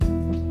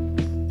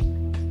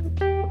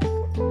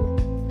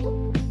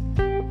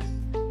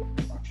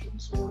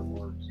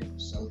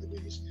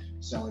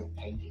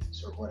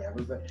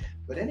whatever.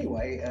 But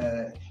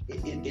anyway,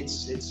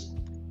 it's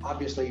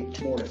obviously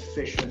more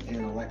efficient and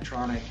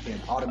electronic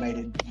and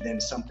automated than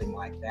something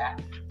like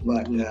that.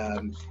 But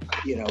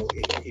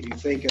if you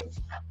think of,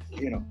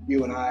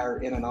 you and I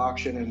are in an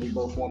auction and we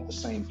both want the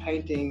same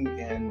painting,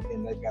 and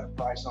they've got a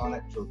price on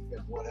it for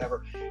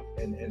whatever,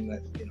 and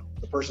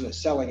the person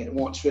that's selling it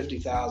wants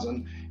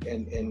 $50,000,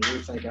 and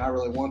you're thinking, I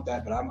really want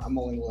that, but I'm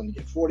only willing to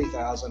get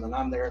 $40,000, and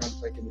I'm there and I'm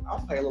thinking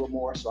I'll pay a little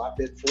more, so I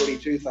bid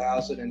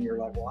 $42,000, and you're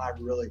like, well, I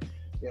really,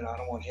 I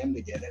don't want him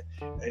to get it,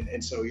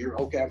 and so you're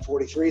okay. I'm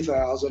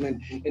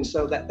 $43,000, and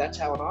so that's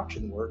how an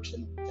auction works,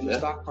 and the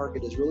stock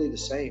market is really the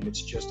same.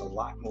 It's just a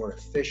lot more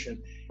efficient.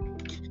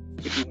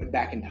 If you went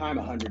back in time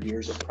 100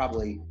 years, it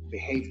probably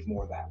behaved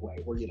more that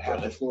way, where you'd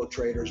have the floor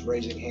traders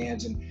raising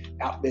hands and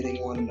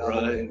outbidding one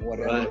another and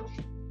whatever. Right.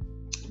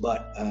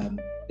 But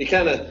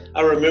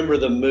I remember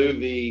the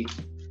movie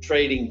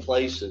Trading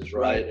Places,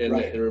 right? And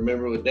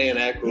remember with Dan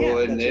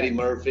Aykroyd and Eddie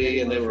Murphy,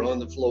 and they were on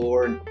the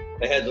floor, and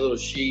they had the little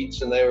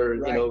sheets, and they were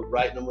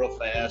writing them real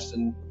fast,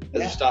 and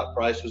as the stock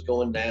price was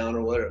going down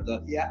or whatever.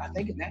 I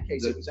think in that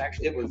case it was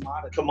actually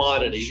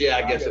commodities. Yeah,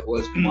 I guess it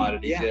was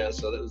commodities. Yeah,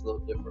 so that was a little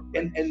different.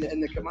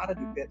 And the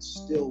commodity bits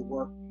still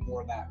work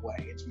more that way.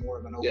 It's more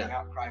of an open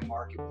outcry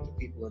market with the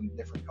people in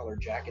different colored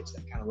jackets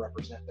that kind of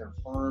represent their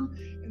firm,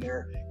 and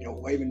they're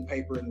waving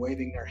paper and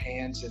waving their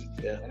hands,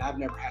 and I've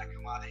never had a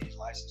commodities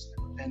license,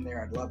 never been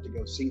there. I'd love to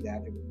go see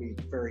that. It would be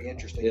very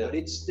interesting, but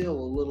it's still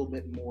a little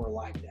bit more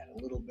like that,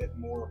 a little bit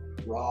more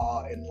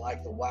raw and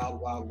like the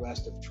wild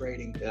west of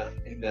trading,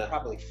 and it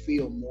probably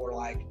feel more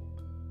like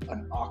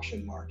an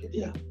auction market.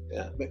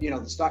 But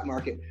the stock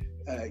market,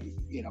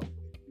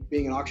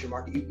 being an auction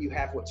market, you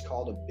have what's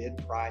called a bid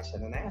price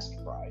and an ask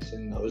price.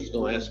 And I was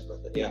going to ask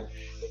about that.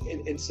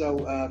 And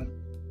so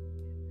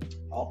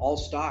all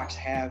stocks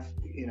have,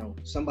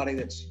 somebody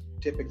that's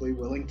typically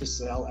willing to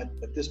sell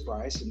at this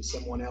price and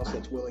someone else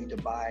that's willing to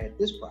buy at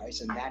this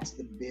price, and that's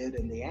the bid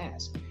and the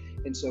ask.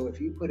 And so if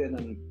you put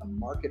in a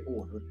market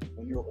order,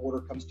 when your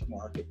order comes to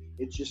market,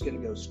 it's just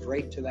going to go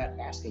straight to that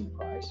asking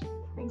price.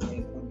 And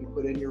when you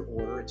put in your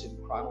order, it's in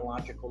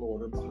chronological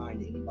order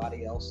behind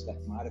anybody else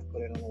that might have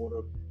put in an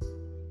order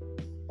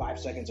 5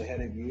 seconds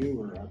ahead of you,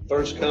 or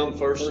first come,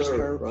 first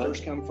serve.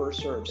 First come,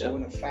 first serve. So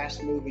in a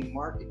fast moving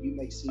market, you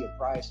may see a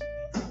price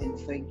and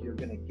think you're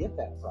going to get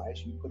that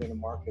price. You put in a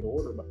market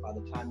order, but by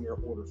the time your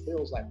order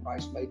fills, that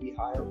price may be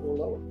higher or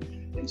lower.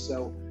 And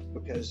so,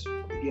 because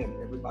again,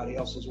 everybody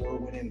else's order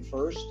went in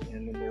first,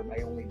 and then there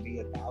may only be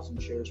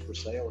 1,000 shares for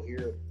sale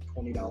here at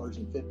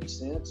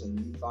 $20.50,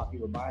 and you thought you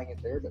were buying it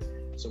there, but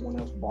someone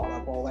else bought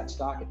up all that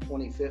stock at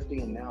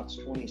 $20.50, and now it's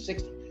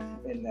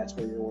 $20.60, and that's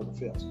where your order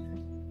fills.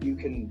 You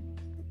can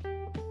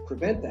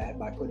prevent that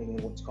by putting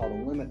in what's called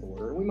a limit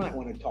order. We might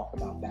want to talk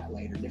about that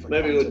later.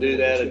 Maybe we'll do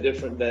that a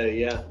different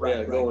day.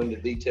 Go into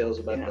details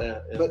about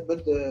that.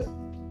 But the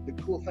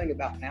cool thing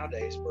about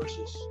nowadays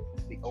versus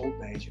the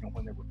old days,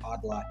 when there were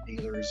odd lot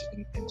dealers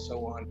and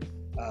so on,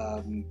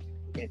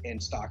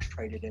 and stocks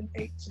traded in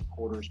eighths and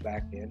quarters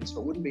back then. So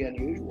it wouldn't be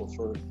unusual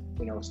for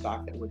a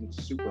stock that wasn't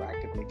super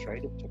actively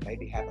traded to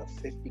maybe have a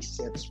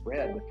 50-cent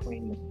spread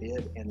between the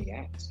bid and the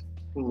ask.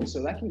 And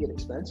so that can get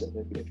expensive.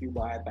 If you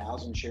buy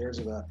 1,000 shares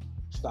of a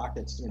stock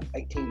that's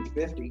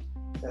 $18.50,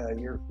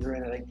 you're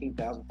in at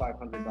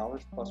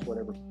 $18,500 plus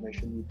whatever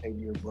commission you paid to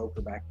your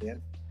broker back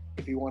then.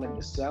 If you wanted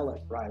to sell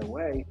it right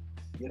away,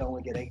 you'd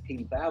only get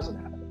 $18,000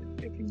 out of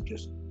it if you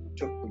just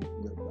took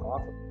the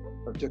offer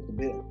or took the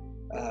bid.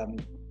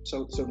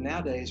 So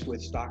nowadays,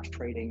 with stocks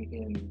trading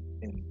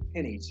in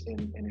pennies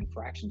and in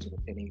fractions of a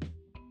penny,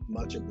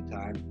 much of the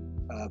time,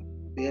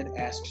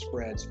 bid-ask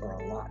spreads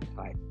are a lot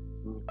tighter.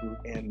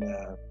 And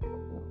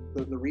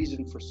the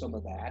reason for some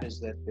of that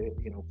is that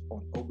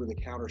on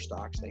over-the-counter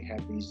stocks, they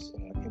have these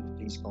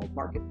entities called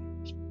market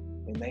makers,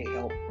 and they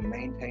help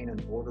maintain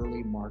an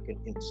orderly market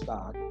in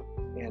stock.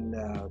 And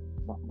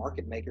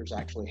market makers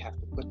actually have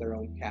to put their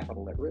own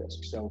capital at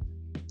risk. So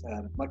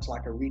much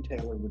like a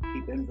retailer would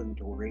keep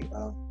inventory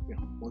of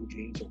blue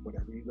jeans or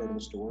whatever, you go to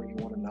the store, you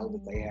want to know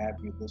that they have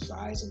the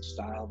size and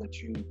style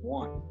that you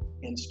want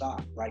in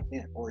stock right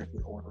then. Or if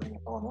you're ordering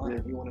it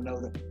online, you want to know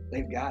that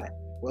they've got it.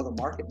 Well,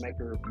 the market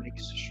maker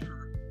makes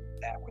sure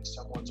that when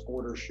someone's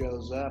order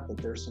shows up, that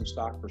there's some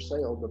stock for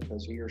sale,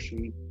 because he or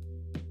she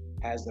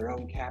has their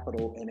own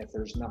capital, and if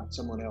there's not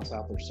someone else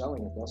out there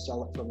selling it, they'll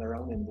sell it from their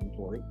own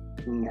inventory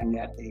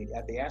at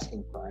the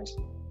asking price,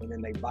 and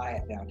then they buy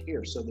it down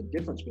here. So the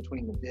difference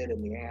between the bid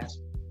and the ask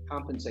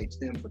compensates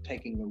them for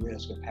taking the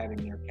risk of having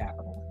their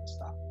capital in the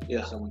stock.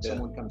 So when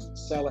someone comes to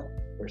sell it,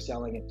 they're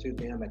selling it to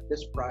them at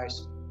this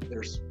price.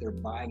 They're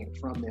buying it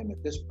from them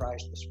at this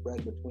price. The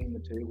spread between the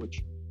two,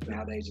 which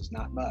nowadays is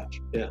not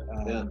much.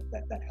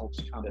 That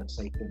helps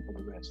compensate them for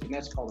the risk, and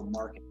that's called a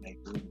market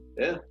maker.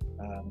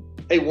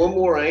 Hey, one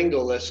more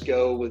angle. Let's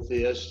go with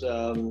this,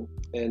 and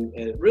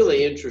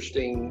really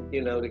interesting,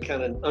 to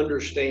kind of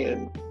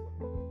understand.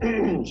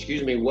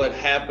 Excuse me, what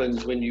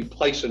happens when you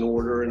place an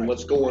order and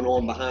what's going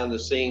on behind the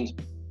scenes.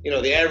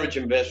 The average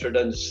investor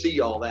doesn't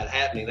see all that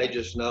happening. They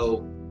just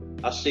know,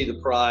 I see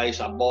the price,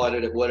 I bought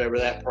it at whatever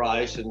that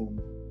price, and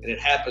and it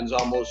happens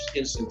almost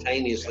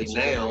instantaneously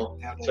now.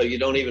 Nowadays. So you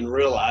don't even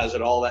realize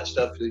that all that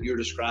stuff that you're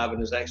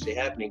describing is actually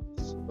happening.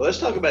 Well, let's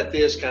talk about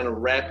this, kind of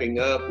wrapping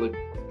up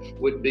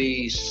would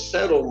be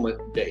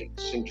settlement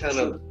dates, and kind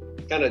of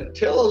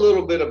tell a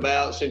little bit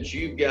about, since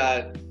you've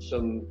got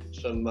some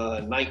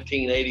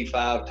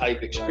 1985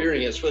 type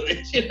experience with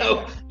it. You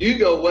know, you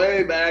go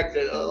way back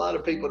that a lot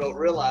of people don't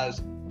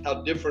realize how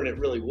different it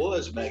really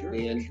was back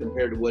then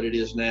compared to what it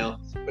is now.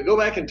 But go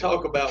back and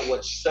talk about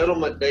what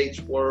settlement dates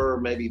were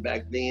maybe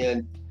back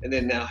then, and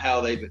then now how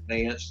they've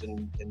advanced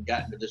and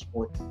gotten to this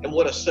point, and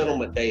what a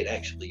settlement date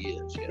actually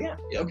is. You know?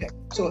 Yeah. Okay.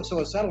 So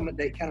a settlement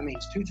date kind of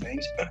means two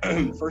things.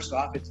 First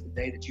off, it's the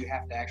day that you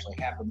have to actually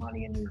have the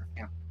money in your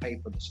account to pay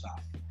for the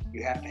stock.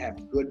 You have to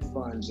have good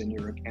funds in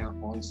your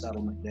account on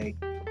settlement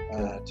date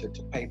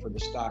to pay for the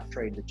stock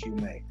trade that you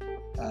may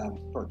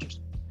purchase.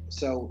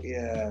 So,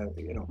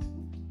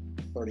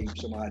 30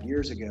 some odd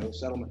years ago,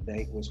 settlement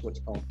date was what's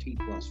called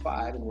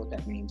T+5, and what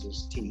that means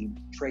is T,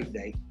 trade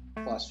date,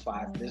 plus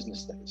 5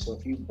 business days. So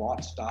if you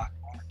bought stock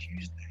on a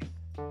Tuesday,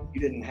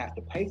 you didn't have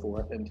to pay for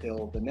it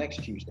until the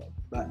next Tuesday.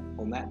 But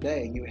on that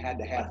day, you had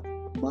to have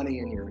money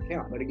in your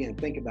account. But again,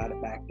 think about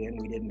it, back then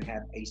we didn't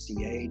have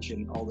ACH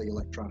and all the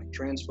electronic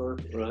transfer.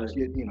 Right.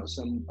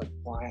 A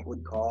client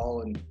would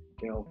call, and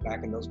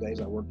back in those days,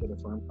 I worked at a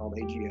firm called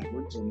A.G.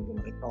 Edwards, and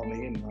they called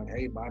me and like,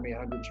 hey, buy me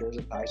 100 shares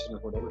of Tyson or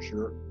whatever.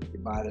 Sure, you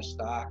buy the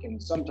stock,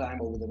 and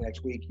sometime over the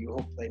next week, you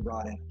hope they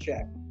brought in a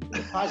check,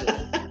 deposit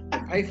it,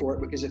 and pay for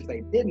it, because if they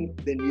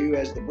didn't, then you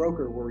as the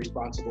broker were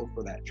responsible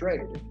for that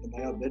trade,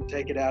 and they'd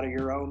take it out of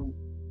your own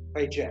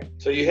paycheck.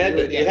 So you had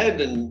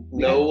to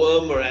know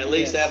them, or at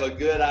least have a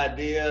good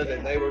idea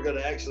that they were going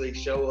to actually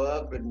show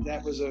up, and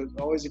that was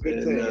always a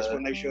good thing. Is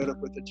when they showed up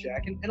with the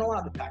check, and a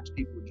lot of the times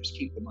people would just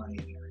keep the money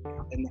in their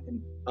account, and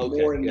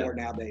more and more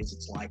nowadays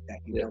it's like that.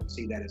 You don't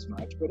see that as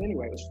much, but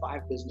anyway, it was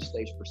 5 business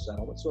days for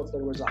settlement. So if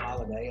there was a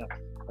holiday,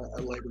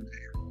 a Labor Day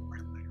or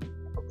Memorial Day,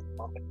 we would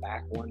bump it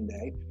back one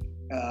day.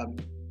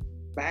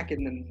 Back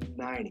in the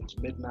 90s,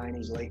 mid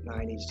 90s, late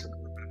 90s. So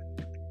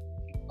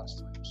it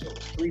was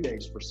 3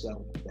 days for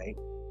settlement date.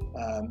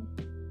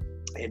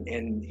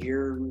 And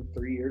here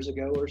 3 years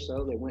ago or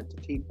so, they went to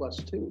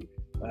T+2.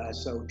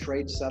 So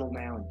trades settle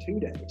now in 2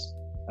 days.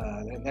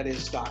 And that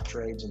is stock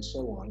trades and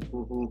so on.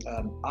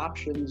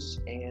 Options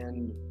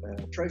and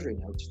treasury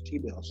notes,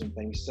 T-bills and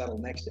things settle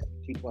next day,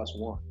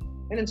 T+1.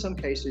 And in some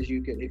cases,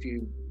 you could, if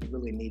you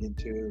really needed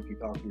to, if you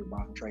talk to your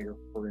bond trader,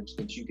 for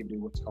instance, you could do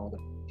what's called a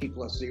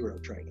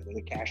T+0 trade,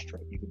 a cash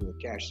trade. You could do a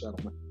cash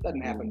settlement. Doesn't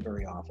happen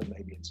very often,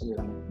 maybe in some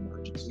kind of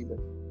emergency, but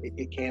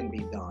it can be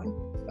done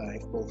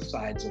if both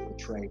sides of the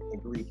trade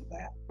agree to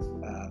that.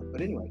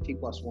 But anyway,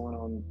 T+1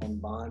 on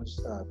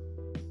bonds,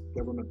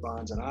 government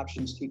bonds and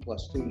options,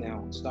 T+2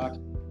 now on stocks.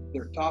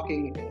 They're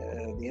talking,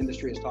 the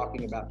industry is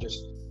talking about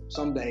just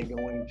someday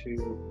going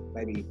to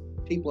maybe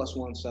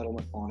T+1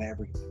 settlement on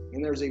everything.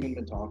 And there's even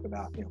been talk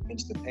about,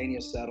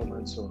 instantaneous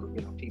settlements, or,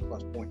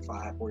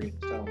 T+0.5, where you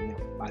settle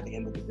by the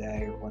end of the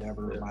day or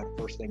whatever, or by the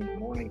first thing in the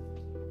morning.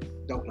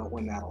 Don't know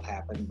when that'll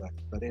happen,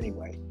 but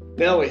anyway.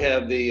 Now we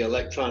have the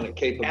electronic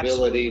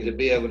capability to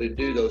be able to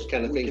do those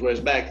kind of things,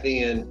 whereas back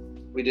then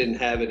we didn't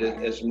have it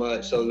as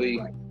much. So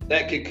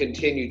that could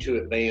continue to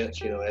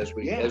advance, as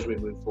we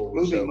move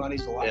forward. Moving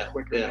money's a lot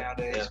quicker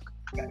nowadays. Yeah.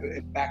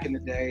 Back in the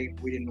day,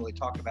 we didn't really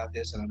talk about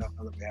this, and I don't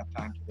know that we have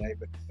time today,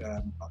 but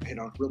I'll hit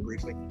on it real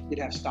briefly. You'd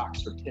have stock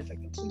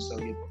certificates, and so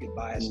you'd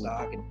buy a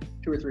stock, and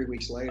 2 or 3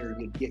 weeks later,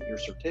 you'd get your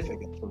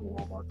certificate from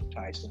Walmart or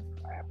Tyson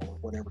or Apple or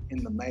whatever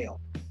in the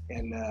mail.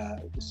 And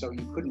so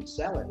you couldn't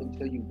sell it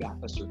until you got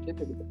the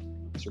certificate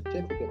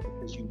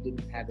because you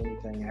didn't have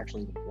anything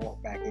actually to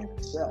walk back in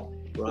and sell.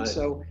 Right. And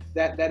so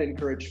that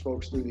encouraged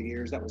folks through the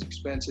years. That was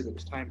expensive. It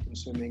was time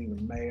consuming.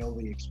 The mail,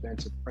 the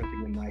expense of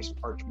printing the nice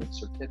parchment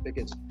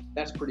certificates,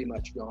 that's pretty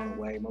much gone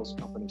away. Most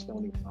companies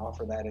don't even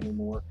offer that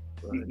anymore.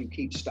 Right. You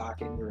keep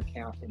stock in your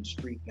account in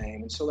street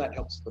name, and so that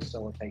helps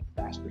facilitate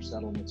faster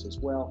settlements as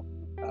well.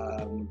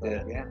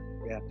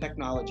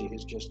 Technology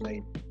has just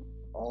made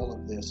all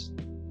of this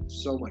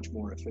so much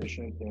more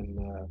efficient,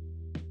 and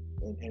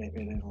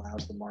it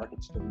allows the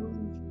markets to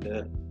move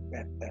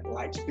at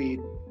light speed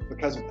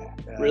because of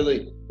that.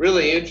 Really,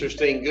 really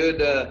interesting.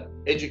 Good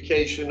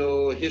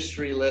educational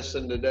history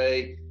lesson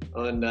today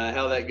on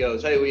how that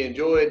goes. Hey, we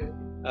enjoyed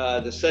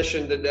the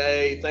session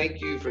today.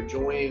 Thank you for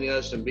joining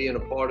us and being a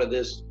part of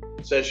this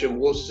session.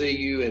 We'll see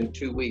you in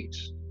 2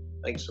 weeks.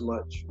 Thanks so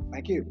much.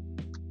 Thank you.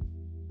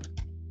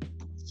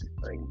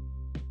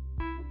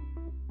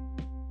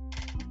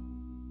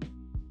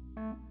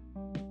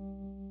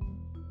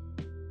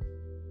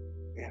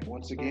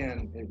 Once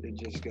again, it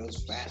just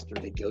goes faster.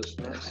 It goes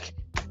faster.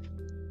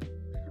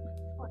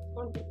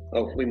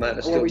 Oh, we might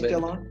have still been. Are we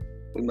still on?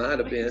 We might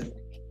have been.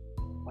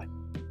 What?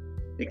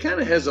 It kind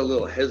of has a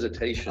little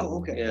hesitation. Oh,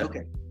 okay. Yeah.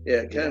 Okay.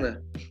 Yeah, kind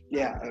of.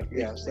 Yeah.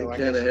 So it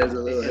kind of has a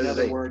little hesitation. In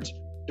other words,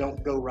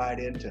 don't go right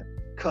into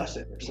cuss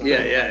it or something.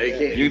 Yeah. It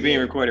can't. You're being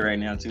recorded right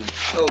now too.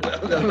 Oh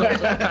no.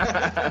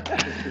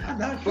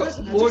 But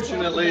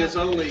fortunately, it's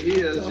only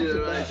his.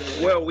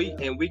 Well, we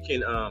can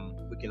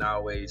can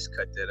always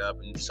cut that up.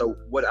 And so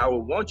what I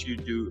would want you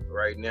to do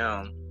right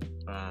now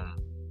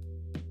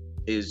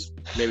is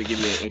maybe give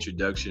me an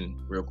introduction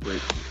real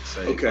quick.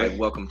 Say, Okay. like,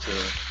 welcome to.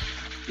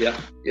 Yeah.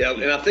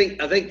 And I think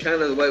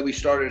kind of the way we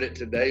started it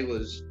today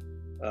was,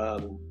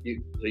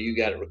 you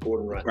got it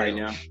recording right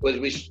now. Was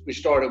we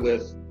started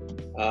with,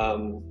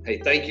 hey,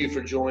 thank you for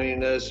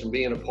joining us and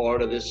being a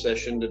part of this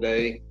session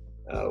today.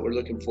 We're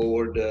looking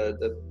forward to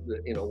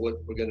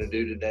what we're going to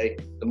do today.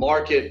 The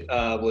market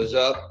was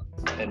up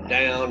and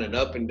down and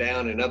up and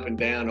down and up and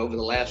down over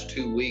the last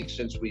 2 weeks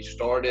since we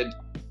started.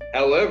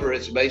 However,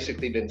 it's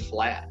basically been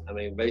flat. I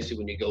mean, basically,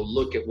 when you go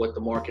look at what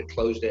the market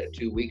closed at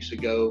 2 weeks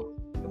ago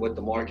and what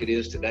the market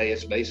is today,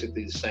 it's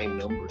basically the same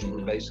numbers.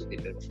 We've basically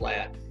been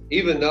flat,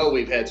 even though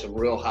we've had some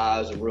real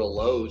highs and real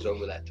lows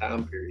over that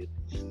time period.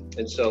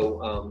 And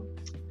so,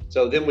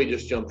 so then we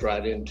just jumped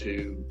right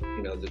into,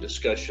 the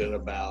discussion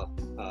about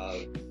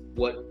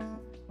what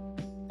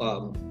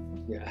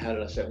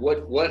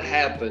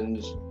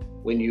happens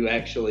when you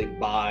actually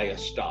buy a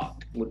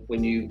stock.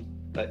 When you,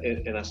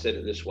 and I said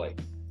it this way,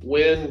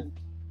 when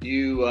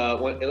you,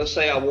 let's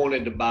say I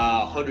wanted to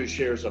buy 100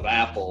 shares of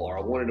Apple, or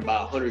I wanted to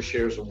buy 100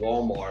 shares of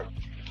Walmart,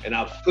 and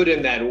I've put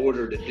in that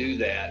order to do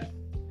that,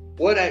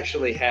 what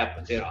actually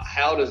happens?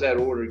 How does that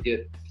order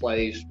get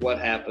placed? What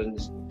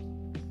happens?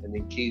 And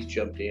then Keith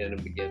jumped in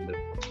and began to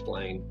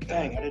explain.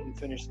 Dang, I didn't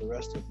finish the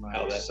rest of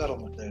my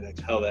settlement there.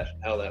 How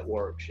that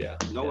works, yeah.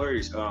 No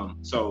worries.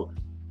 So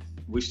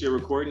we're still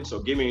recording, so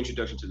give me an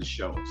introduction to the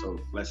show. So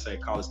let's say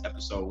call this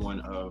episode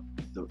 1 of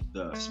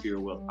the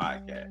Spirit Wealth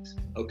Podcast.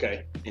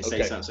 Okay. And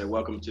say something. Say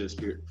welcome to the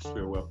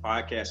Spirit Wealth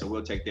Podcast. So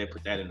we'll take that,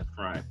 put that in the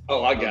front.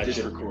 Oh, I got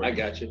you. I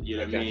got you. You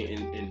know what I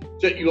mean? And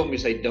so you want me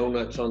to say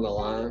donuts on the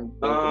line?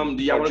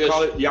 Do y'all want to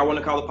call it? Y'all want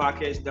to call the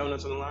podcast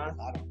Donuts on the Line?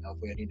 I don't know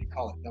if we need to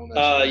call it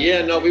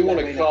Donuts. We want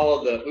to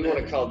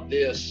call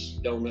this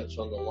Donuts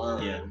on the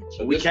Line. Yeah.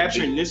 So we're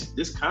capturing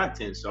this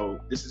content, so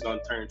this is going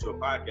to turn into a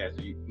podcast.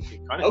 So you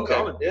can kind of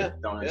call it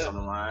Donuts on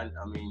the Line.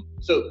 I mean,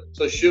 so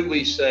should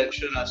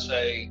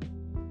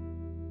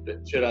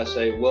I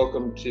say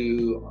welcome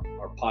to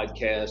our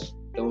podcast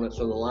Donuts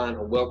on the Line,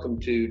 or welcome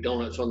to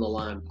Donuts on the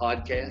Line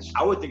podcast?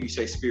 I would think you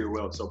say Spirit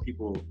Wealth, so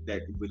people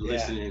that would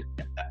listen in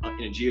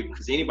a geo,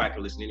 because anybody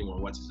can listen anywhere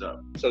once it's up.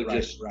 So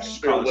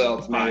Spirit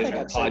Wealth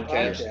Management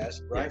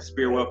Podcast, right? Yeah,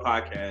 Spirit Wealth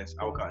Podcast.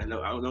 I would call it.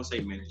 No, I don't say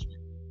management.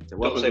 So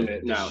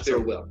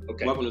Spirit Wealth.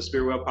 Okay. Welcome to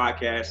Spirit Wealth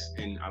Podcast,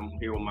 and I'm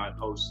here with my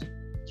host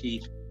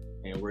Keith,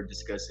 and we're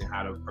discussing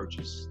how to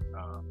purchase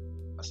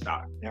a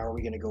stock. Now, are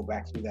we going to go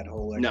back through that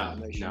whole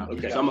explanation? No.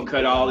 Okay. So I'm gonna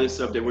cut all this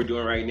up that we're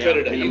doing right now,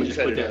 and I'm gonna just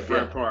put that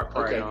front part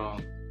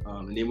on,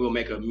 and then we'll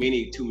make a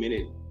mini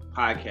 2-minute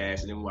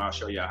podcast, and then I'll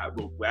show y'all how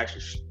we'll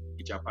actually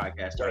get y'all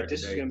podcast started. Right,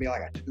 this is going to be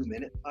like a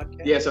 2-minute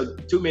podcast. Yeah. So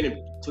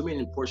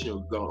 2-minute portion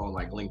will go on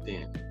like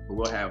LinkedIn, but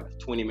we'll have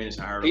 20 minutes.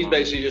 He's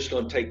basically just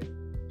going to take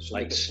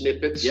like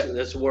snippets. Yep.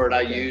 That's the word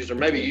I used, or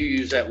maybe you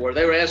use that word.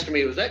 They were asking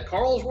me, was that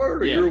Carl's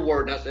word or your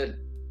word? And I said,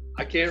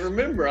 I can't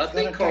remember. I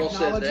think Carl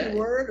said that.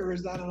 Word, or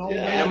is that an old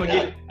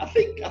man? I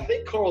think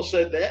Carl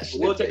said that.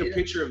 We'll take a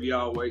picture of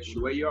y'all where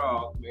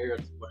y'all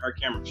with her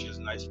camera. She has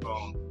a nice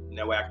phone, and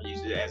that way I can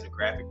use it as a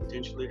graphic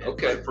potentially.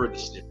 Okay. For the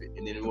snippet,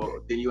 and then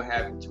you'll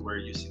have it to where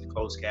you see the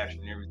closed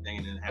caption and everything,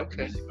 and then have the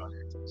music on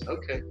there too.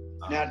 So,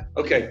 now,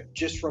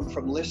 just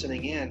from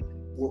listening in,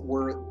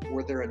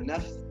 were there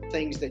enough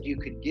things that you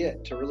could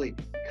get to really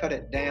cut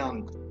it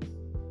down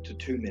to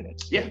 2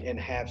 minutes? Yeah. And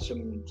have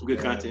some good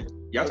content.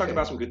 Y'all talking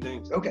about some good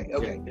things. Okay.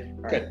 All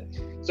right.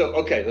 So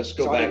let's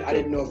go back. I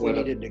didn't know if we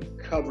needed to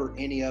cover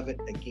any of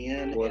it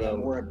again in a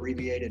more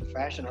abbreviated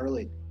fashion.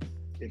 Early,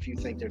 if you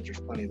think that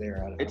there's plenty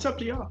there. It's up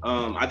to y'all.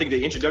 I think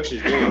the introduction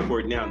is very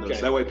important now, though,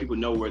 so that way people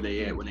know where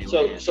they at when they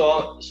land.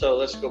 So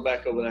let's go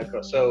back over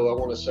that. So I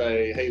want to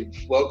say, hey,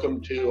 welcome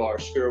to our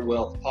Spirit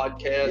Wealth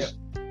Podcast. Yep.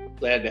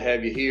 Glad to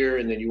have you here.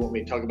 And then you want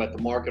me to talk about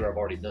the market, or I've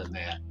already done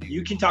that?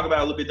 You can talk about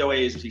it a little bit, though.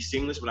 It's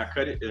seamless when I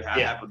cut it. I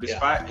have a good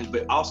spot,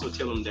 but also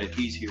tell them that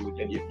he's here with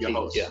your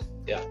host.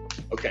 Yeah.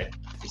 Okay.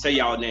 And say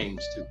y'all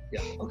names too.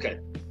 Yeah. Okay.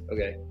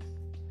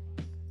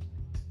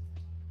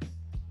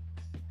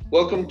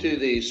 Welcome to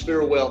the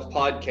Spirit Wealth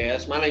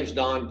Podcast. My name's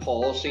Don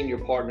Paul, senior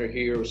partner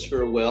here with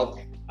Spirit Wealth.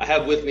 I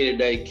have with me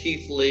today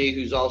Keith Lee,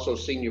 who's also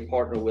senior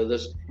partner with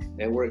us,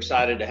 and we're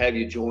excited to have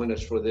you join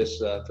us for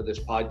this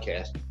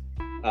podcast.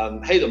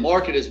 Hey, the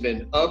market has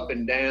been up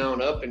and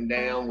down.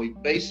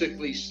 We've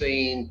basically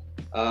seen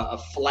a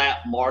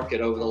flat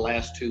market over the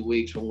last 2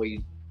 weeks when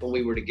we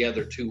were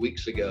together 2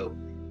 weeks ago.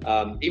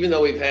 Even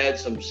though we've had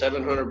some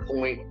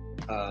 700-point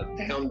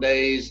down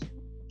days,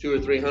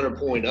 200 or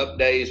 300-point up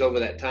days over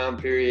that time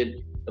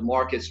period, the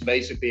market's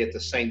basically at the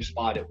same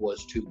spot it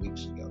was 2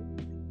 weeks ago.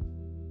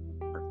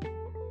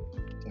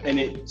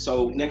 And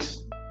so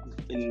next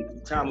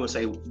in time, we'll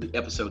say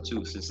episode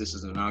 2, since this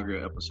is an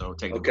inaugural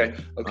episode. Okay.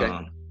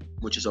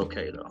 Which is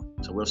okay though.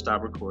 So we'll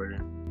stop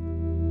recording.